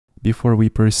Before we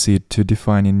proceed to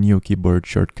defining new keyboard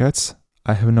shortcuts,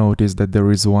 I have noticed that there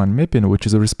is one mapping which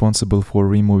is responsible for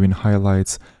removing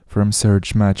highlights from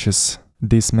search matches.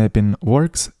 This mapping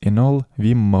works in all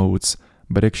Vim modes,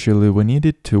 but actually we need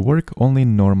it to work only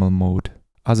in normal mode.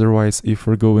 Otherwise, if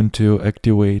we're going to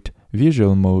activate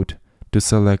visual mode to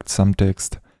select some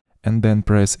text and then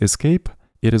press escape,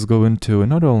 it is going to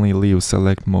not only leave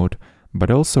select mode,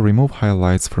 but also remove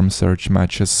highlights from search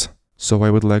matches. So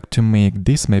I would like to make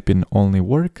this mapping only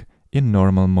work in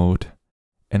normal mode.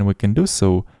 And we can do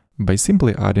so by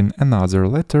simply adding another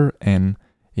letter N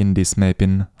in this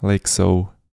mapping, like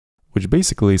so, which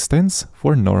basically stands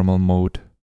for normal mode.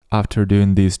 After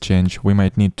doing this change, we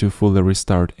might need to fully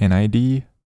restart an IDE.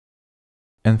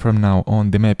 And from now on,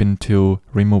 the mapping to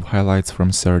remove highlights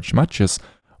from search matches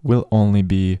will only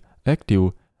be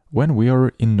active when we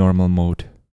are in normal mode.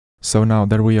 So now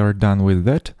that we are done with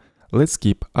that, let's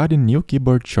keep adding new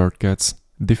keyboard shortcuts.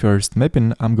 The first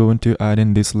mapping I'm going to add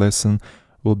in this lesson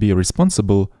will be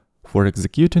responsible for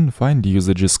executing find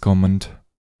usages command.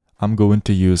 I'm going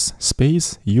to use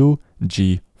space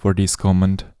UG for this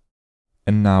command.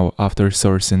 And now, after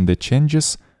sourcing the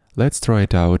changes, let's try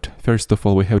it out. First of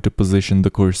all, we have to position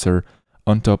the cursor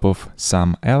on top of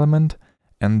some element,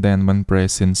 and then when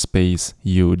pressing space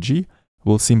UG,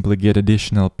 we'll simply get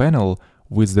additional panel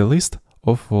with the list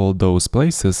of all those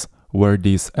places where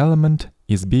this element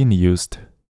is being used.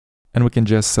 And we can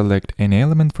just select any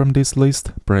element from this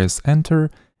list, press enter,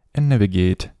 and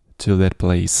navigate to that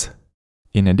place.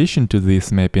 In addition to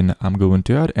this mapping, I'm going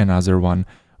to add another one,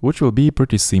 which will be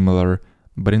pretty similar,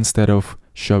 but instead of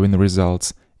showing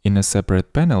results in a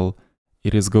separate panel,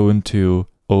 it is going to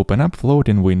open up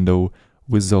floating window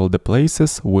with all the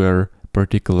places where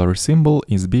particular symbol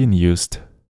is being used.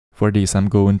 For this, I'm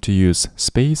going to use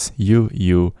space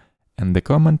UU, and the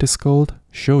command is called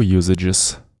show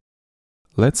usages.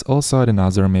 Let's also add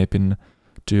another mapping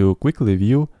to quickly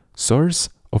view source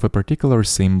of a particular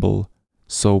symbol.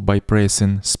 So by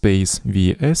pressing space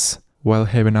VS while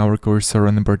having our cursor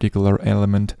on a particular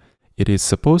element, it is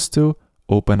supposed to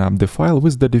open up the file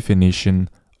with the definition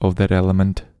of that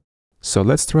element. So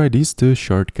let's try these two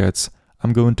shortcuts.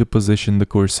 I'm going to position the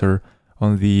cursor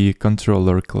on the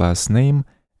controller class name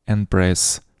and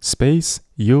press space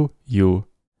UU.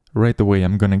 Right away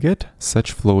I'm gonna get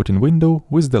such floating window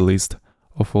with the list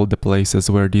of all the places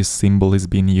where this symbol is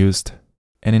being used.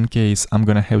 And in case I'm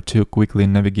gonna have to quickly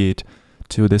navigate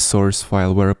to the source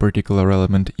file where a particular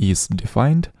element is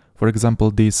defined, for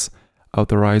example this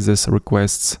authorizes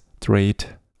requests trait,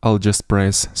 I'll just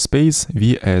press space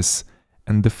VS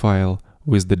and the file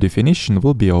with the definition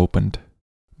will be opened.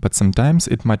 But sometimes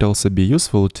it might also be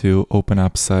useful to open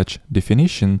up such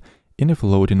definition in a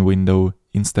floating window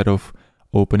instead of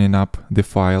opening up the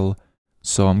file.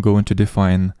 So I'm going to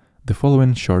define the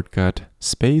following shortcut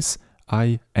space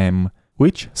IM,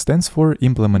 which stands for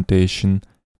implementation,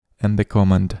 and the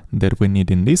command that we need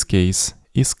in this case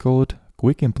is called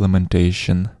quick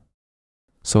implementation.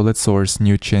 So let's source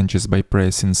new changes by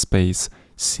pressing space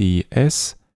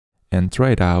CS and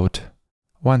try it out.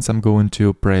 Once I'm going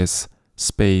to press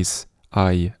space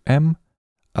IM,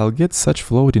 I'll get such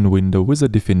floating window with a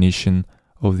definition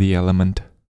of the element.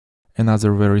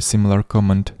 Another very similar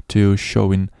command to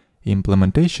showing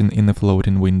implementation in a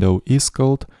floating window is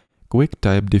called quick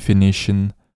type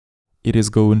definition. It is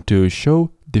going to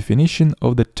show definition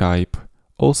of the type.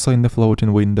 Also in the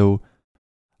floating window,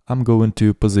 I'm going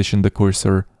to position the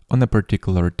cursor on a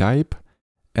particular type,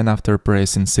 and after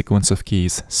pressing sequence of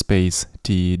keys space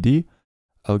TED,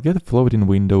 I'll get a floating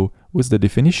window with the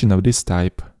definition of this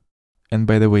type. And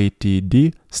by the way,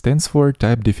 TED stands for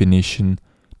type definition,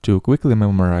 to quickly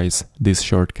memorize this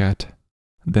shortcut.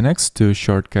 The next two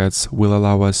shortcuts will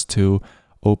allow us to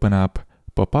open up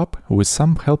pop-up with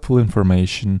some helpful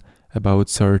information about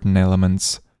certain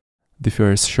elements. The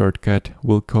first shortcut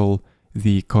will call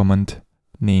the command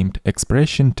named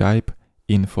expression type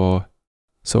info.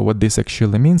 So what this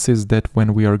actually means is that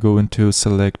when we are going to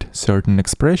select certain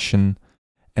expression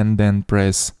and then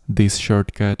press this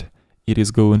shortcut, it is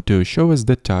going to show us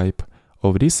the type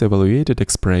of this evaluated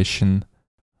expression.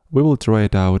 We will try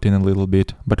it out in a little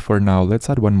bit, but for now let's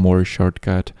add one more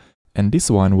shortcut, and this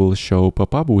one will show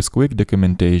pop-up with quick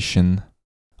documentation.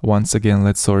 Once again,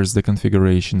 let's source the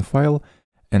configuration file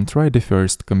and try the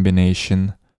first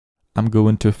combination. I'm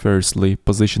going to firstly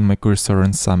position my cursor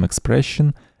on some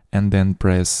expression and then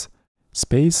press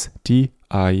space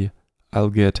TI. I'll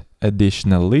get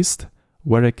additional list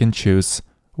where I can choose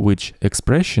which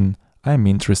expression I'm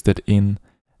interested in,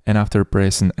 and after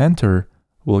pressing enter,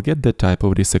 we'll get the type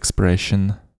of this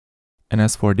expression. And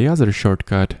as for the other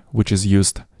shortcut, which is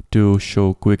used to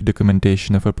show quick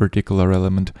documentation of a particular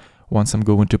element. Once I'm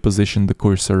going to position the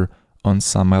cursor on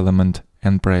some element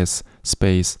and press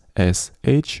space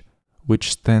SH,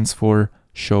 which stands for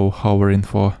show hover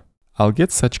info, I'll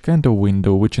get such kind of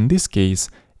window, which in this case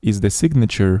is the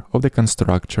signature of the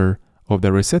constructor of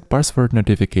the reset password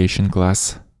notification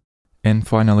class. And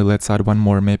finally, let's add one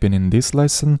more mapping in this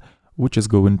lesson, which is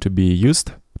going to be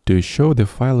used to show the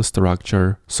file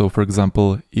structure. So for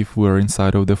example, if we're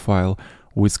inside of the file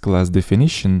with class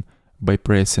definition, by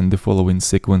pressing the following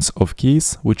sequence of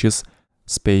keys, which is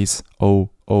space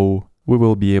OO, we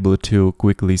will be able to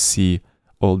quickly see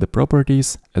all the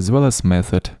properties as well as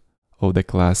method of the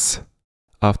class.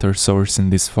 After sourcing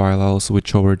this file, I'll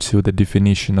switch over to the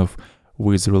definition of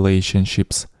with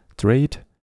relationships trait,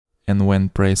 and when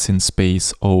pressing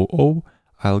space OO,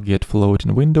 I'll get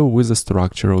floating window with the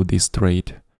structure of this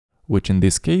trait, which in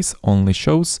this case only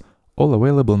shows all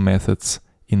available methods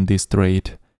in this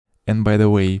trait. And by the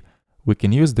way, we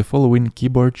can use the following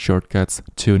keyboard shortcuts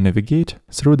to navigate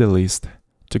through the list.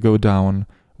 To go down,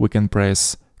 we can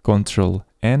press Ctrl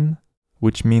N,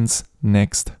 which means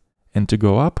next, and to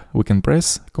go up, we can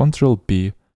press Ctrl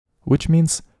P, which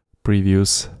means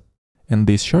previous. And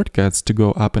these shortcuts to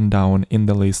go up and down in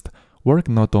the list work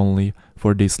not only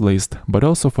for this list, but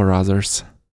also for others.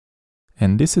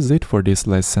 And this is it for this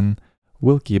lesson.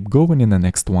 We'll keep going in the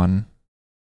next one.